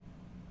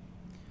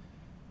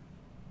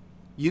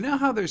You know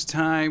how there's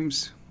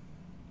times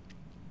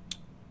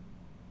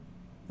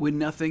when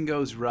nothing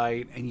goes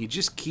right and you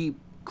just keep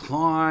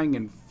clawing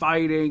and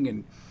fighting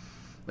and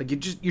like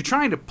you're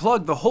trying to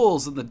plug the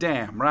holes in the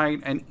dam, right?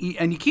 And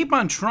you keep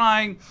on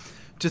trying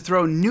to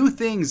throw new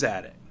things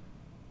at it.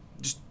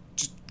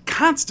 Just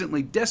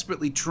constantly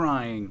desperately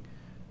trying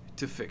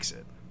to fix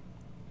it.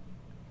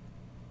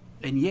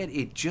 And yet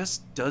it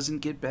just doesn't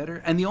get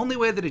better. And the only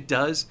way that it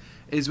does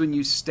is when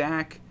you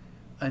stack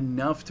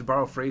enough, to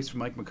borrow a phrase from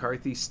Mike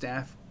McCarthy,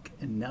 staff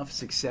enough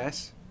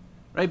success,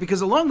 right?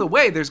 Because along the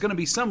way, there's going to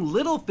be some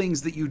little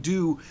things that you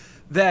do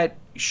that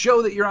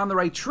show that you're on the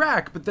right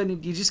track, but then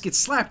you just get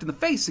slapped in the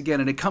face again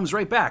and it comes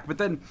right back. But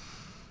then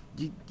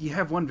you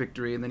have one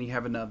victory and then you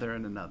have another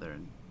and another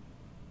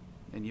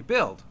and you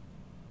build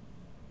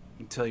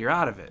until you're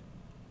out of it.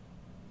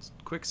 It's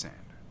quicksand.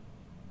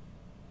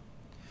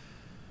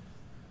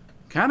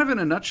 Kind of in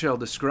a nutshell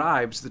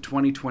describes the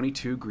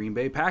 2022 Green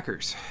Bay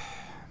Packers.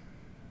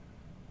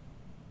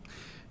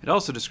 It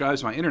also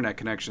describes my internet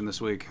connection this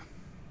week.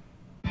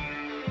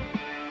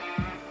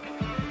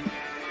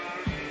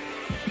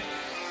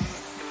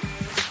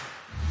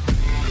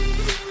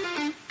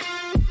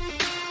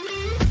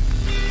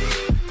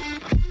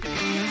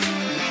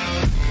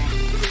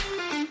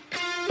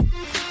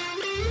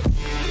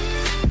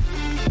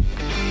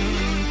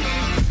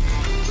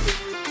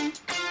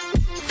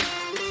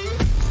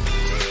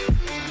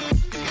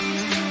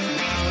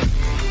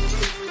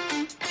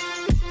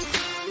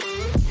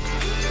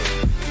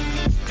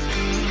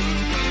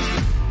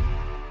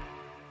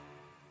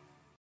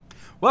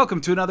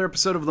 Welcome to another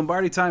episode of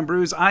Lombardi Time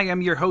Brews. I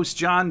am your host,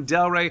 John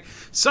Delray.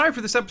 Sorry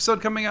for this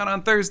episode coming out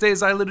on Thursday,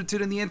 as I alluded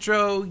to in the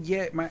intro.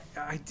 Yeah,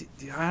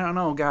 I don't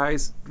know,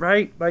 guys,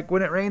 right? Like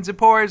when it rains, it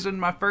pours, and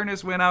my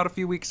furnace went out a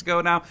few weeks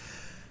ago now.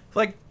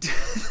 Like,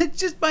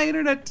 just my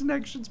internet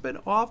connection's been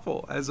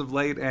awful as of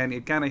late, and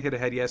it kind of hit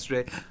ahead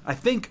yesterday. I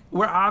think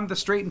we're on the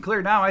straight and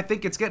clear now. I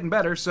think it's getting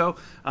better, so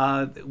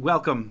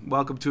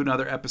welcome to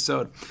another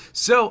episode.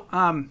 So,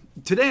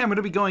 today I'm going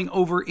to be going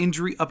over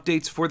injury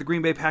updates for the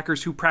Green Bay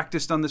Packers, who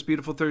practiced on this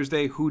beautiful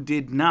Thursday, who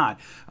did not.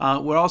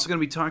 We're also going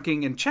to be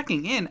talking and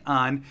checking in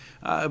on,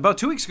 about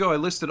 2 weeks ago, I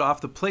listed off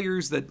the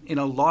players that in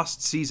a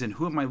lost season,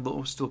 who am I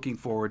most looking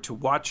forward to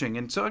watching?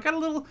 And so I got a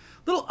little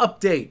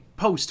update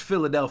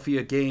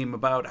post-Philadelphia game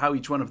about how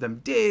each one of them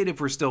did, if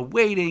we're still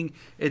waiting,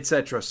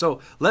 etc. So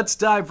let's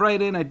dive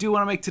right in. I do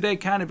want to make today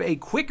kind of a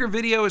quicker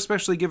video,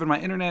 especially given my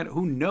internet.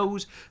 Who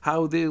knows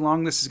how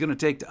long this is going to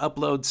take to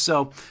upload.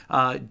 So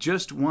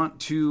just want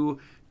to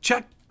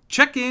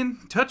check in,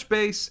 touch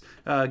base,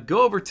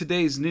 go over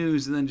today's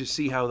news, and then just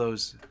see how the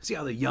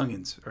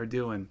youngins are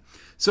doing.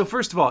 So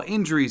first of all,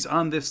 injuries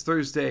on this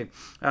Thursday.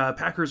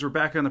 Packers were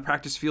back on the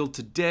practice field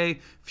today.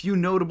 Few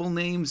notable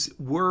names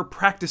were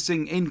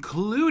practicing,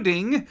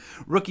 including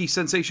rookie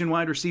sensation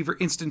wide receiver,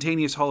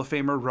 instantaneous Hall of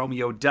Famer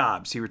Romeo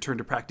Doubs. He returned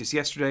to practice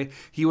yesterday.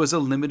 He was a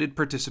limited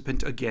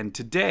participant again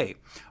today.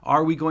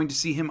 Are we going to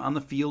see him on the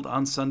field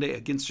on Sunday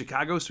against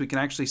Chicago so we can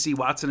actually see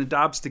Watson and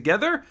Doubs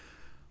together?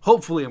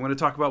 Hopefully. I'm going to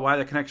talk about why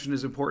that connection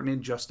is important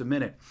in just a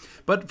minute.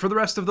 But for the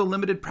rest of the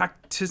limited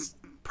practice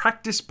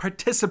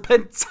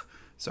participants,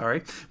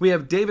 we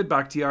have David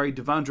Bakhtiari,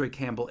 Devondre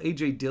Campbell,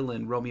 A.J.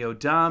 Dillon, Romeo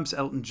Doubs,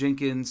 Elton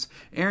Jenkins,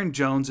 Aaron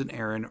Jones, and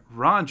Aaron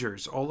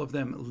Rodgers. All of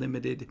them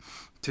limited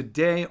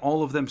today.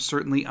 All of them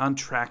certainly on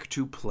track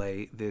to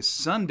play this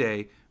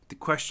Sunday, the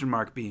question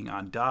mark being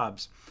on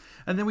Doubs.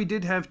 And then we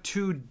did have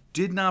two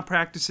did not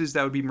practices.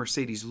 That would be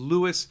Mercedes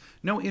Lewis.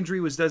 No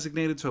injury was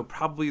designated, so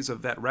probably is a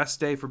vet rest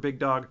day for Big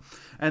Dog.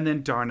 And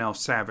then Darnell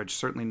Savage,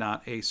 certainly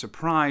not a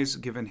surprise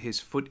given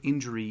his foot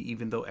injury,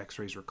 even though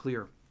x-rays were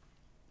clear.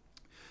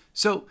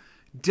 So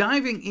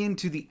diving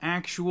into the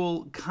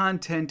actual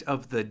content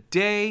of the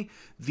day,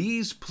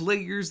 these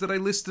players that I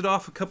listed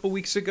off a couple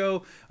weeks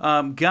ago,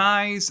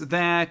 guys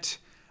that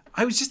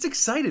I was just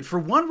excited for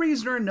one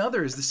reason or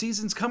another as the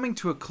season's coming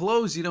to a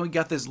close. You know, we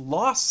got this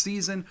lost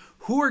season.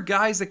 Who are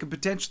guys that could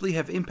potentially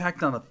have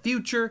impact on the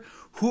future?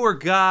 Who are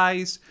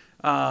guys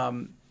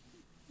that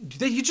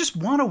you just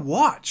want to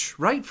watch,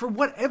 right? For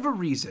whatever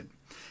reason.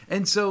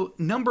 And so,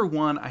 number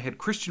one, I had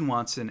Christian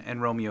Watson and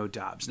Romeo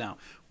Doubs. Now,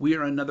 we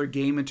are another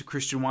game into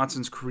Christian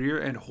Watson's career,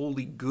 and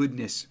holy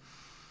goodness.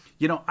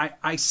 You know,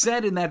 I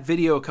said in that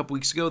video a couple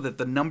weeks ago that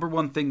the number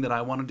one thing that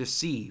I wanted to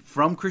see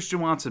from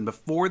Christian Watson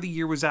before the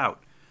year was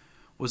out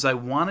was I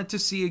wanted to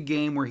see a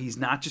game where he's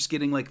not just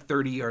getting like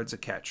 30 yards a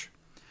catch.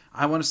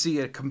 I want to see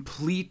a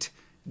complete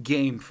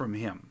game from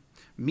him,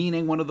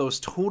 meaning one of those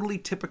totally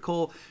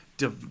typical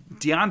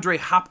DeAndre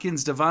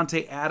Hopkins,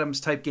 Devontae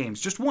Adams type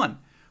games. Just one,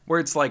 where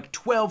it's like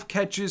 12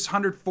 catches,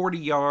 140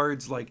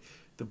 yards, like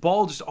the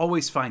ball just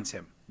always finds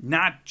him,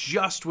 not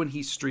just when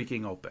he's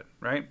streaking open,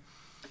 right?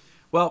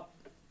 Well,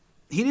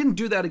 he didn't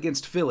do that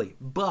against Philly,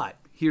 but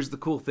here's the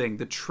cool thing.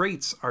 The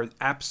traits are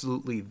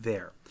absolutely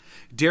there.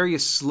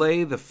 Darius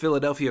Slay, the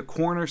Philadelphia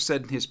corner,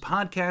 said in his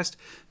podcast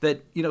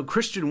that, you know,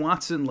 Christian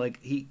Watson, like,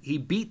 he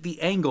beat the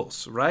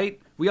angles,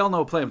 right? We all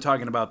know a play I'm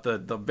talking about, the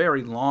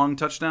very long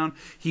touchdown.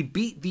 He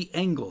beat the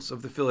angles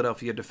of the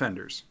Philadelphia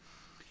defenders.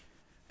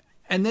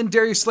 And then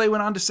Darius Slay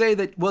went on to say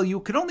that, well, you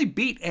can only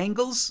beat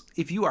angles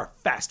if you are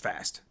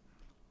fast.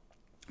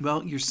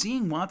 Well, you're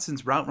seeing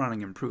Watson's route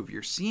running improve.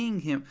 You're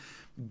seeing him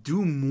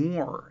do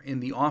more in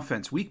the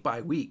offense week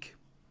by week.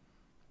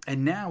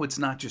 And now it's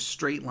not just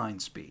straight line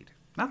speed.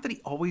 Not that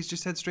he always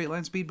just had straight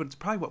line speed, but it's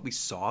probably what we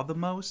saw the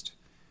most.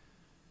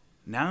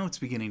 Now it's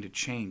beginning to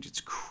change.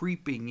 It's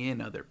creeping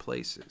in other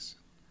places.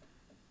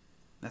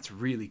 That's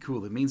really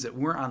cool. It means that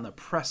we're on the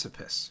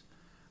precipice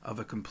of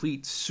a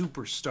complete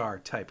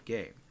superstar type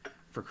game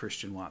for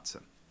Christian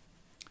Watson.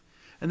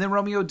 And then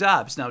Romeo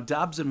Doubs. Now,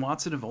 Doubs and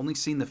Watson have only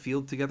seen the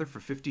field together for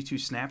 52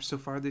 snaps so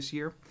far this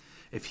year.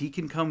 If he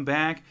can come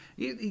back,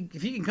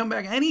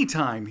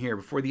 anytime here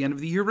before the end of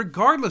the year,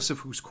 regardless of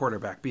who's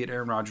quarterback, be it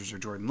Aaron Rodgers or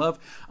Jordan Love,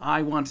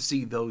 I want to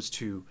see those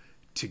two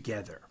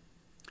together.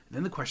 And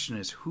then the question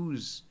is,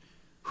 who's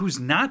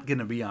not going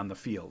to be on the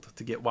field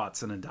to get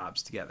Watson and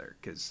Doubs together?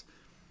 Because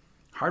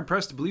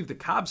hard-pressed to believe the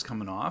Cobb's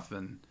coming off,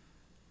 and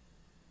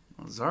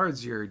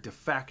Lazard's your de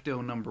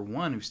facto number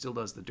one who still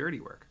does the dirty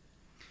work.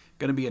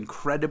 Going to be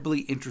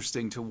incredibly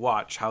interesting to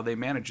watch how they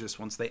manage this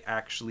once they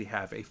actually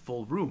have a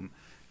full room,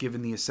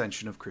 given the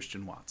ascension of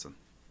Christian Watson.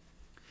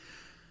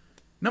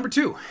 Number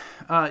 2,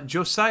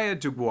 Josiah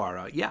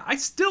DeGuara. Yeah, I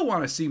still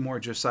want to see more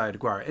Josiah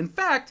DeGuara. In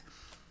fact,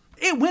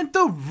 it went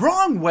the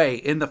wrong way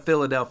in the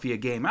Philadelphia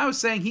game. I was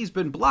saying he's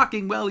been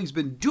blocking well, he's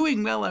been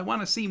doing well, I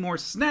want to see more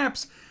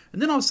snaps.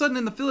 And then all of a sudden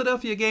in the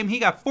Philadelphia game, he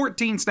got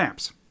 14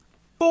 snaps.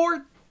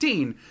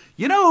 14!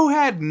 You know who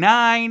had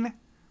 9?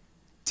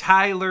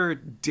 Tyler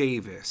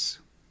Davis.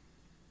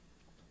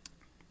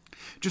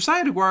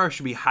 Josiah DeGuara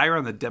should be higher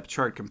on the depth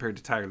chart compared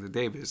to Tyler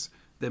Davis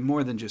than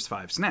more than just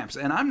 5 snaps.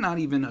 And I'm not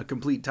even a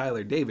complete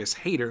Tyler Davis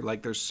hater,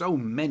 like there's so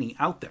many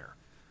out there.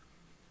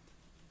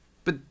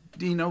 But,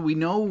 we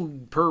know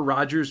per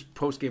Rodgers'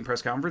 post-game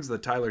press conference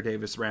that Tyler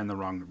Davis ran the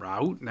wrong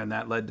route, and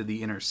that led to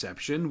the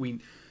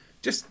interception.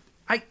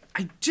 I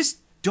just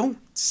don't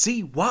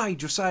see why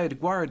Josiah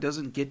DeGuara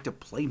doesn't get to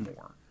play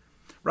more.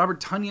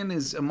 Robert Tonyan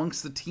is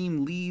amongst the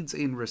team leads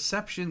in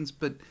receptions,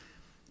 but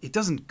it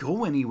doesn't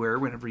go anywhere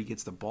whenever he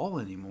gets the ball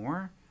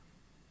anymore.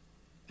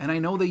 And I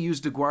know they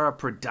use DeGuara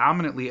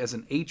predominantly as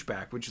an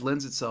H-back, which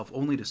lends itself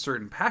only to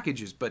certain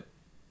packages, but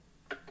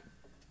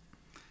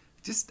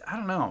I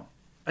don't know.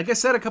 Like I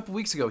said a couple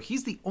weeks ago,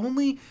 he's the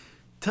only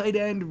tight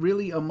end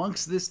really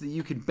amongst this that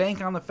you can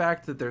bank on the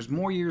fact that there's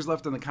more years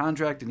left on the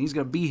contract and he's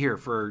going to be here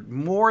for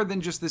more than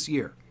just this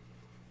year.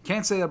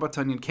 Can't say that about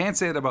Tonyan. Can't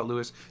say that about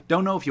Lewis.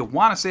 Don't know if you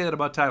want to say that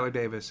about Tyler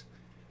Davis.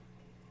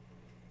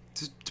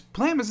 To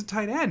play him as a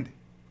tight end.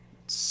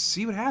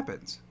 See what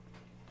happens.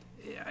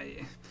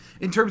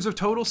 In terms of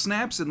total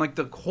snaps and like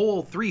the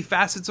whole 3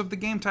 facets of the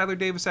game, Tyler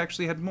Davis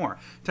actually had more.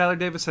 Tyler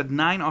Davis had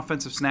 9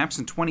 offensive snaps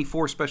and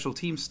 24 special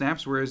team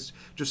snaps, whereas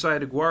Josiah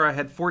DeGuara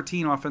had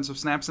 14 offensive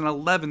snaps and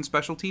 11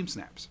 special team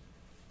snaps.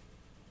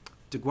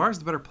 DeGuara's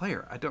the better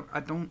player. I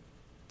don't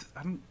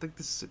think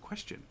this is a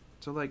question.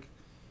 So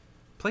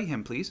play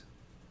him, please.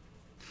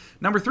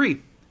 Number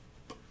 3,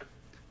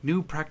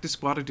 new practice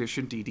squad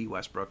addition, D.D.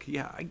 Westbrook.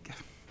 Yeah,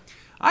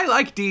 I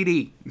like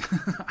D.D.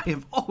 I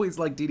have always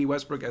liked D.D.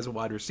 Westbrook as a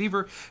wide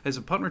receiver. As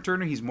a punt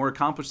returner, he's more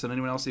accomplished than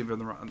anyone else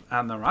even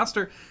on the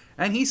roster.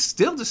 And he's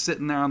still just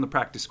sitting there on the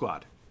practice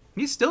squad.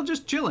 He's still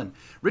just chilling.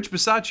 Rich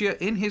Bisaccia,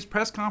 in his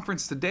press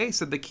conference today,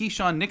 said that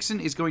Keyshawn Nixon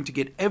is going to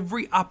get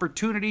every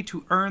opportunity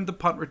to earn the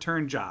punt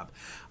return job.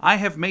 I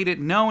have made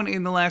it known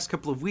in the last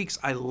couple of weeks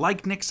I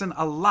like Nixon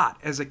a lot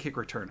as a kick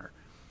returner.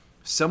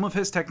 Some of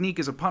his technique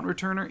as a punt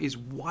returner is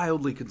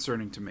wildly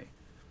concerning to me.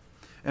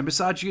 And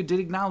Bisaccia did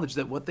acknowledge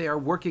that what they are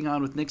working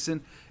on with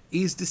Nixon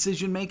is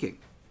decision-making.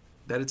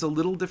 That it's a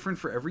little different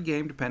for every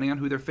game depending on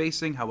who they're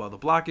facing, how well the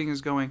blocking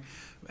is going.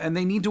 And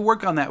they need to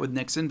work on that with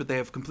Nixon, but they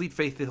have complete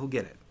faith that he'll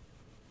get it.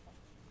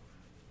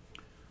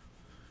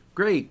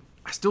 Great.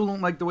 I still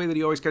don't like the way that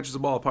he always catches the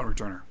ball, a punt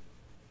returner.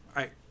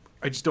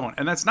 I just don't.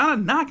 And that's not a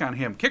knock on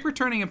him. Kick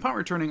returning and punt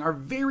returning are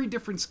very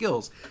different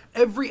skills.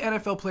 Every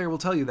NFL player will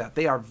tell you that.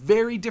 They are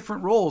very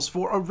different roles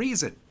for a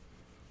reason.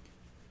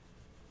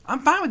 I'm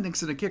fine with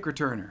Nixon a kick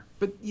returner,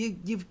 but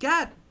you've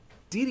got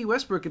D.D.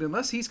 Westbrook, and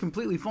unless he's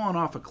completely fallen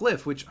off a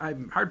cliff, which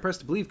I'm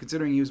hard-pressed to believe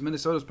considering he was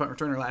Minnesota's punt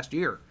returner last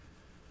year,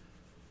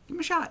 give him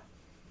a shot.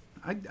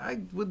 I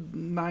wouldn't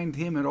mind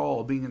him at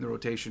all being in the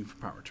rotation for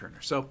punt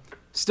returner. So,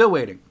 still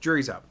waiting.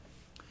 Jury's out.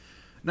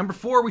 Number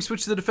 4, we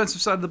switch to the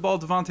defensive side of the ball,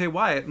 Devontae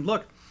Wyatt. And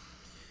look,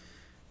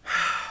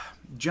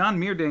 John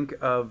Meerdink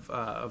of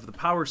the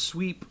Power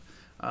Sweep,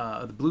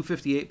 the Blue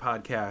 58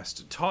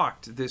 podcast,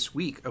 talked this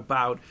week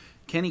about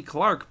Kenny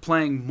Clark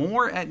playing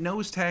more at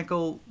nose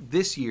tackle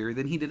this year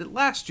than he did it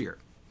last year.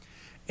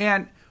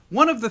 And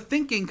one of the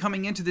thinking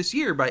coming into this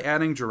year by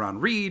adding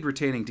Jerron Reed,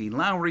 retaining Dean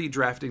Lowry,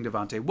 drafting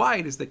Devontae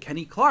Wyatt is that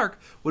Kenny Clark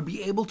would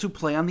be able to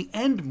play on the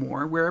end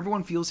more where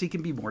everyone feels he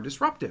can be more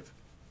disruptive.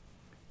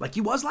 Like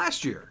he was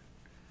last year.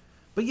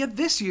 But yet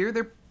this year,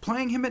 they're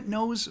playing him at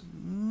nose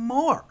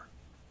more.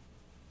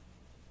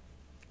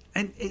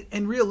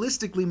 And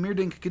realistically,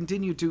 Meerdink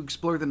continued to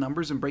explore the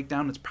numbers and break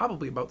down it's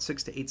probably about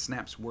 6 to 8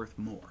 snaps worth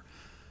more.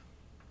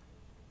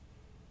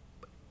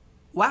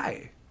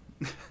 Why?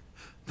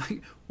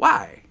 Like,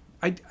 why?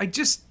 I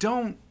just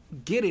don't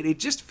get it. It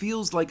just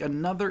feels like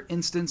another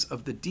instance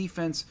of the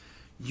defense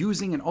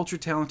using an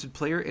ultra-talented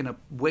player in a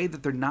way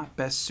that they're not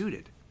best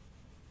suited.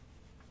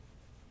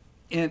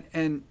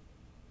 And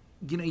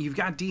you've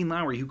got Dean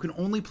Lowry, who can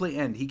only play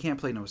end. He can't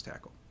play nose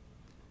tackle.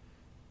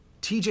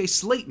 TJ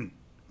Slaton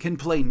can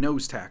play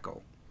nose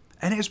tackle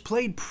and has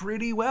played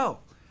pretty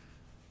well.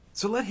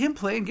 So let him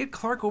play and get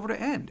Clark over to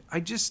end. I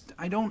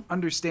don't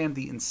understand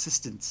the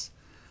insistence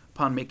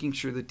upon making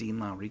sure that Dean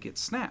Lowry gets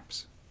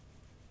snaps.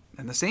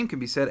 And the same can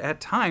be said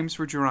at times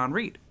for Jarran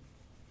Reed.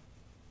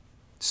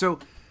 So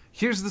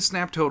here's the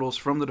snap totals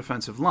from the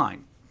defensive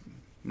line.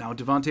 Now,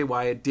 Devonte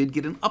Wyatt did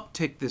get an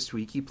uptick this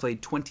week. He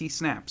played 20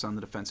 snaps on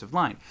the defensive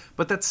line.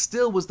 But that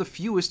still was the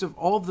fewest of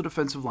all of the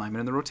defensive linemen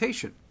in the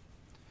rotation.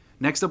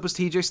 Next up was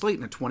TJ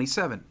Slaton at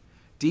 27.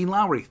 Dean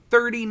Lowry,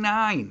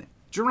 39.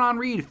 Jarran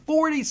Reed,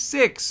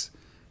 46.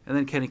 And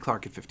then Kenny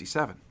Clark at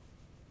 57.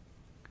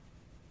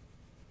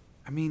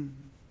 I mean,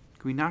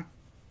 can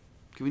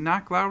we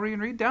knock Lowry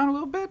and Reed down a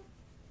little bit?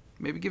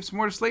 Maybe give some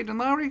more to Slaton and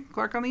Lowry?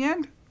 Clark on the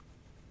end?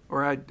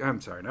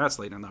 I'm sorry, not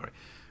Slaton and Lowry.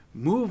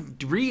 Move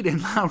Reed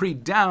and Lowry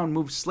down.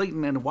 Move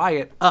Slaton and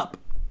Wyatt up.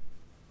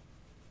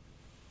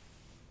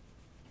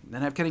 And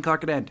then have Kenny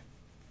Clark at end.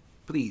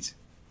 Please.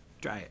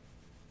 Try it.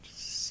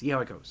 Just see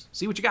how it goes.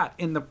 See what you got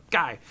in the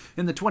guy,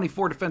 in the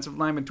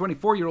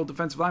 24-year-old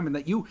defensive lineman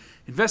that you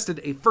invested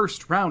a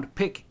first-round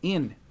pick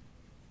in.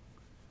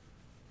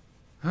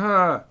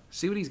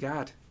 See what he's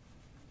got.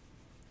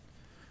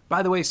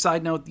 By the way,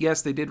 side note,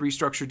 yes, they did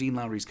restructure Dean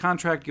Lowry's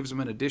contract, gives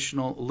him an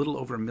additional a little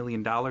over $1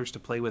 million to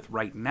play with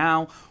right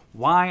now.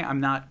 Why?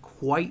 I'm not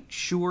quite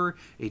sure.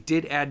 It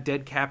did add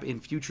dead cap in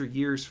future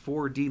years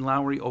for Dean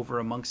Lowry over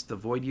amongst the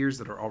void years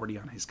that are already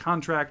on his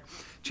contract.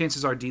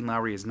 Chances are Dean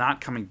Lowry is not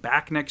coming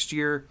back next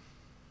year.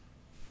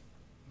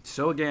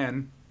 So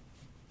again,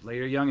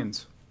 later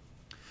youngins.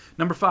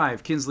 Number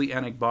 5, Kingsley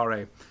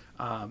Enagbare.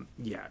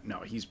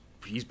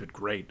 He's been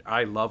great.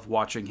 I love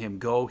watching him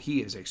go. He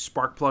is a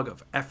spark plug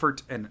of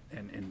effort and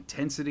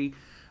intensity.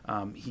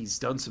 He's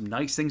done some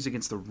nice things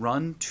against the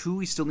run, too.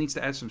 He still needs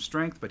to add some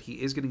strength, but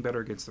he is getting better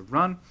against the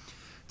run.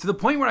 To the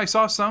point where I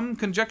saw some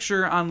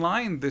conjecture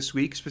online this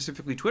week,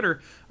 specifically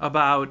Twitter,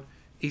 about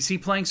is he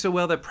playing so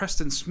well that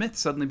Preston Smith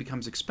suddenly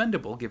becomes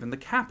expendable given the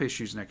cap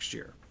issues next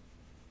year?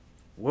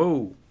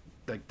 Whoa.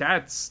 Like,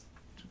 that's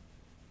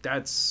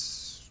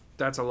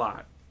a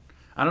lot.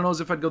 I don't know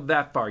as if I'd go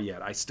that far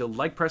yet. I still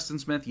like Preston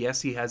Smith.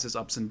 Yes, he has his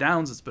ups and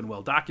downs. It's been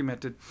well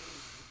documented.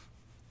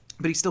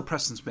 But he's still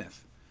Preston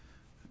Smith.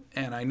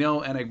 And I know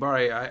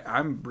Enagbare,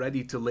 I'm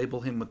ready to label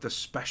him with the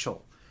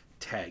special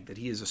tag, that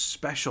he is a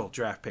special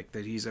draft pick,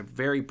 that he's a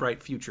very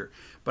bright future.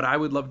 But I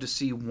would love to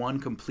see one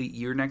complete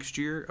year next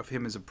year of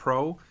him as a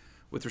pro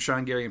with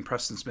Rashawn Gary and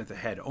Preston Smith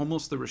ahead.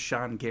 Almost the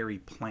Rashawn Gary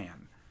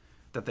plan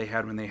that they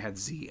had when they had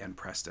Z and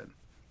Preston.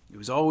 It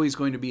was always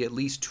going to be at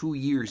least 2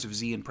 years of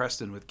Z and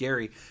Preston with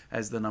Gary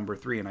as the number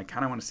 3, and I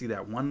kind of want to see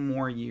that one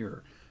more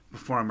year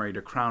before I'm ready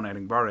to crown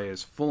Enagbare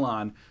as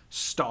full-on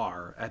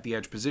star at the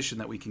edge position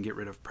that we can get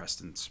rid of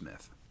Preston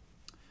Smith.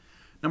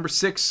 Number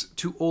 6,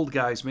 2 old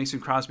guys,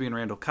 Mason Crosby and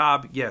Randall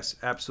Cobb. Yes,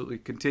 absolutely.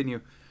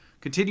 Continue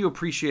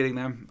appreciating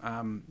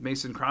them.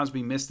 Mason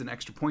Crosby missed an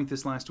extra point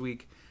this last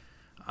week.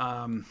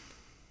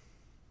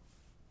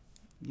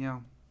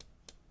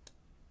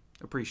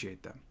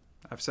 Appreciate them.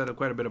 I've said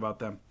quite a bit about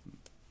them.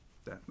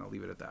 I'll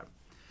leave it at that.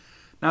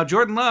 Now,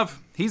 Jordan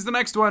Love, he's the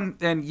next one.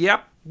 And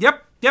yep.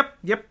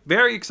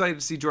 Very excited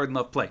to see Jordan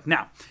Love play.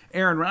 Now,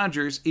 Aaron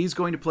Rodgers is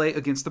going to play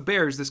against the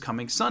Bears this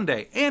coming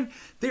Sunday. And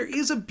there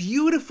is a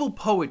beautiful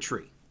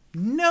poetry,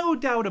 no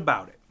doubt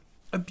about it.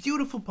 A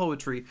beautiful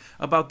poetry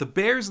about the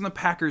Bears and the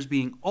Packers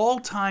being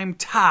all-time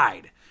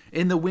tied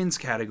in the wins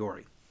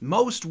category.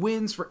 Most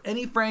wins for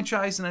any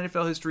franchise in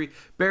NFL history,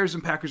 Bears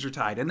and Packers are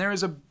tied. And there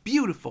is a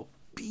beautiful,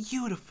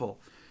 beautiful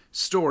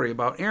story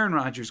about Aaron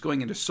Rodgers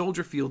going into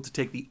Soldier Field to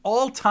take the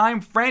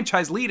all-time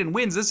franchise lead in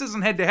wins. This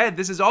isn't head-to-head.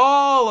 This is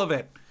all of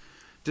it.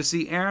 To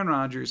see Aaron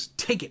Rodgers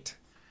take it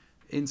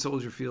in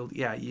Soldier Field,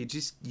 yeah, you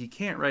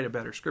can't write a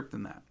better script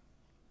than that.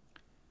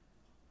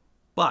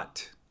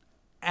 But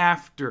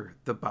after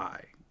the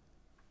bye,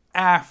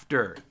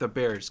 after the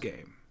Bears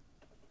game,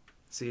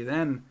 see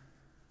then,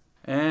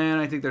 and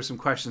I think there's some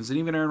questions. And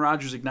even Aaron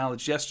Rodgers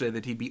acknowledged yesterday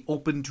that he'd be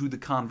open to the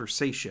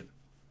conversation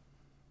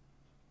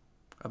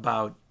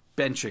about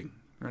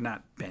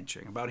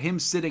about him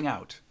sitting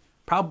out,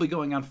 probably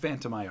going on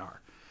Phantom IR,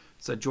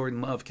 so that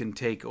Jordan Love can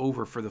take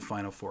over for the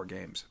final 4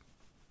 games.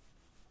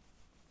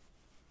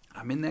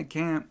 I'm in that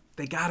camp.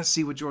 They got to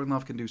see what Jordan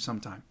Love can do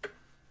sometime.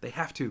 They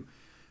have to.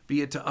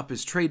 Be it to up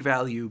his trade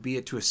value, be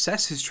it to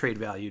assess his trade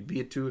value,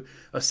 be it to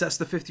assess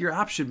the 5th-year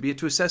option, be it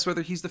to assess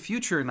whether he's the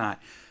future or not.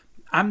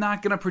 I'm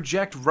not going to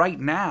project right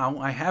now.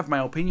 I have my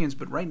opinions,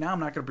 but right now I'm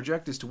not going to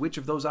project as to which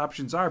of those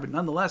options are. But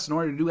nonetheless, in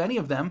order to do any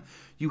of them,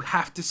 you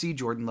have to see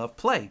Jordan Love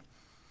play.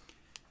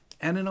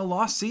 And in a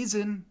lost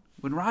season,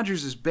 when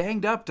Rodgers is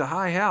banged up to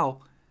high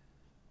hell,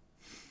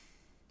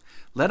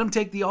 let him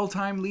take the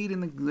all-time lead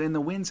in the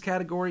wins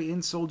category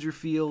in Soldier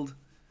Field,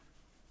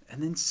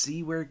 and then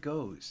see where it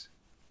goes.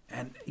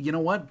 And you know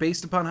what?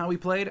 Based upon how he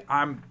played,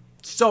 I'm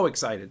so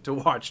excited to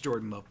watch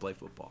Jordan Love play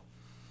football.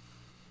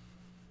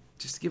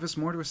 Just to give us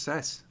more to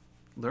assess.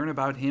 Learn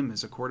about him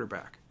as a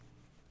quarterback.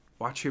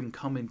 Watch him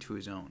come into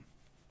his own.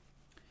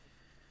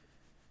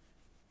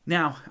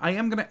 Now, I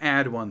am going to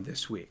add one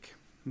this week.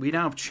 We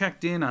now have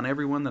checked in on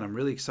everyone that I'm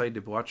really excited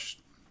to watch.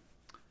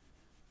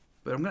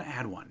 But I'm going to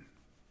add one.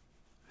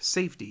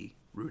 Safety,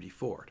 Rudy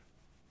Ford.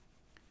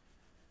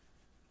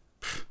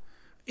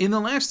 In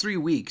the last 3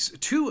 weeks,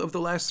 2 of the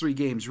last 3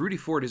 games, Rudy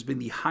Ford has been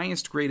the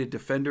highest graded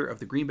defender of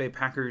the Green Bay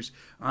Packers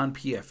on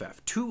PFF.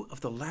 2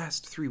 of the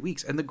last 3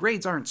 weeks. And the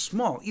grades aren't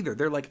small either.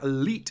 They're like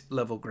elite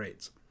level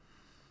grades.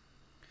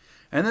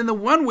 And then the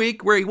 1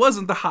 week where he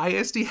wasn't the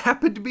highest, he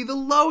happened to be the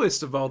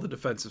lowest of all the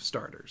defensive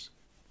starters.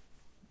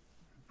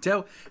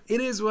 So it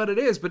is what it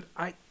is. But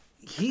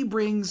he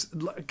brings,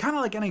 kind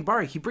of like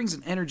Enagbare, he brings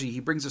an energy,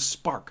 he brings a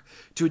spark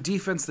to a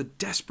defense that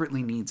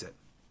desperately needs it.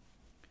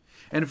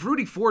 And if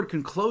Rudy Ford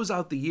can close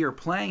out the year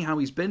playing how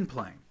he's been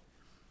playing,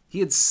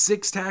 he had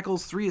 6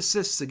 tackles, 3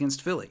 assists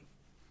against Philly.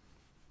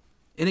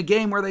 In a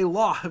game where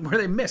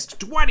they missed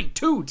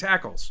 22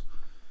 tackles.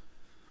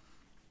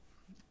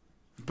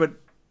 But,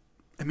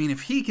 I mean,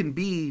 if he can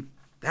be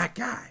that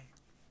guy,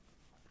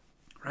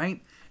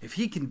 right? If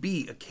he can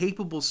be a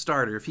capable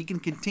starter, if he can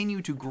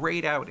continue to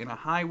grade out in a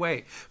high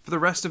way for the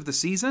rest of the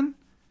season,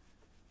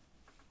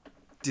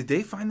 did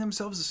they find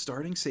themselves a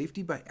starting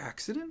safety by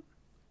accident?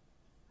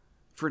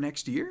 For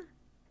next year?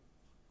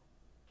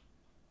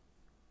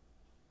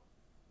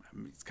 I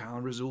mean, it's kind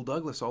of Rasul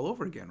Douglas all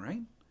over again,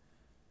 right?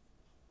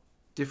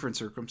 Different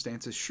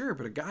circumstances, sure,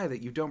 but a guy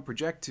that you don't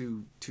project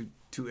to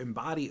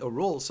embody a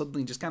role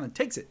suddenly just kind of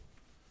takes it.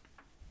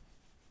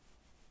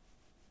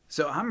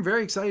 So I'm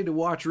very excited to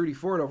watch Rudy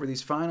Ford over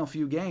these final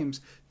few games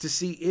to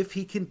see if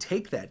he can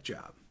take that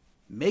job.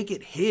 Make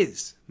it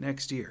his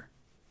next year.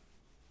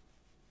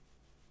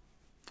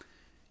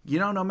 You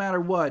know, no matter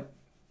what,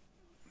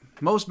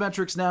 most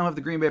metrics now have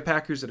the Green Bay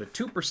Packers at a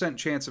 2%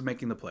 chance of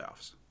making the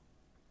playoffs.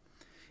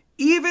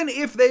 Even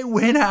if they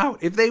win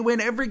out, if they win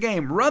every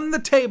game, run the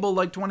table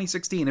like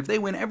 2016, if they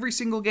win every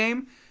single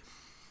game,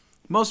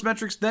 most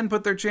metrics then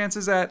put their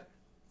chances at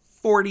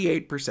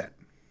 48%.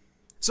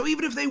 So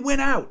even if they win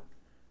out,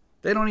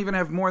 they don't even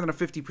have more than a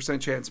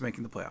 50% chance of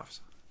making the playoffs.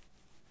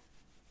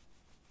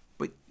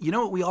 But you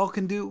know what we all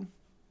can do?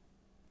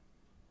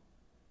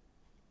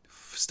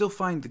 Still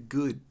find the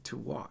good to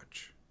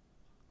watch.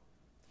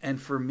 And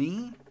for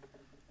me,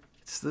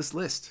 it's this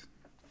list.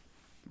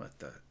 What,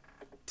 the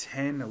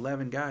 10,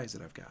 11 guys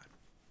that I've got.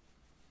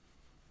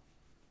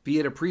 Be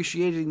it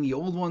appreciating the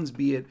old ones,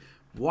 be it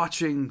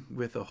watching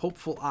with a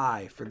hopeful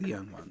eye for the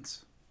young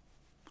ones.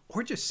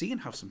 Or just seeing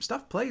how some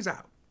stuff plays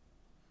out.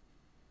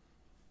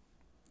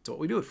 That's what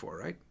we do it for,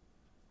 right?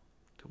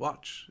 To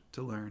watch,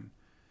 to learn,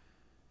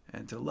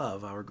 and to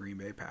love our Green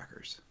Bay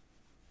Packers.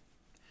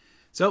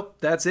 So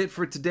that's it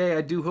for today.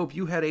 I do hope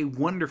you had a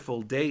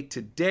wonderful day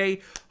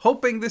today.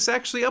 Hoping this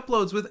actually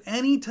uploads with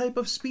any type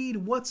of speed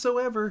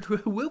whatsoever.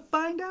 We'll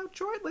find out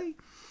shortly.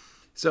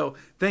 So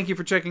thank you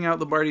for checking out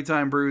Lombardi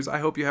Time Brews. I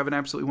hope you have an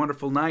absolutely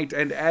wonderful night.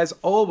 And as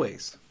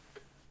always,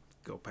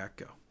 go Pack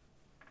Go.